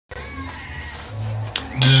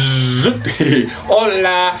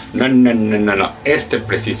Hola. No. Este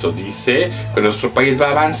preciso dice que nuestro país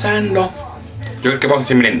va avanzando. Yo creo que vamos a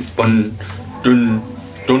decir, miren,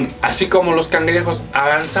 así como los cangrejos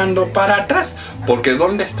avanzando para atrás. Porque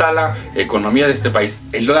 ¿dónde está la economía de este país?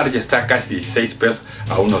 El dólar ya está casi 16 pesos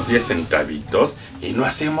a unos 10 centavitos y no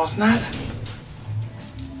hacemos nada.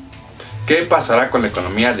 ¿Qué pasará con la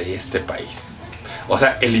economía de este país? O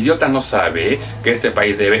sea, el idiota no sabe que este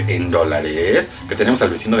país debe en dólares, que tenemos al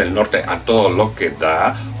vecino del norte a todo lo que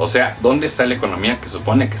da. O sea, ¿dónde está la economía que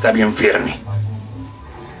supone que está bien firme?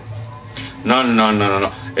 No.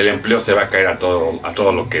 El empleo se va a caer a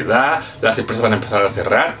todo lo que da. Las empresas van a empezar a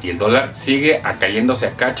cerrar y el dólar sigue cayéndose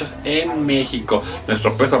a cachos en México.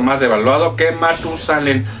 Nuestro peso más devaluado que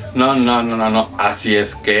Matusalén. No. Así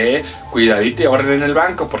es que cuidadito y ahorren en el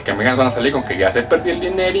banco, porque amigas van a salir con que ya se perdió el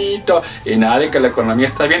dinerito y nada de que la economía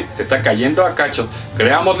está bien, se está cayendo a cachos.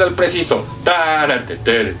 Creámosle el preciso.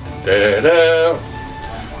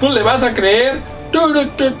 ¿Tú le vas a creer?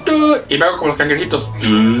 Y me hago como los cangrejitos.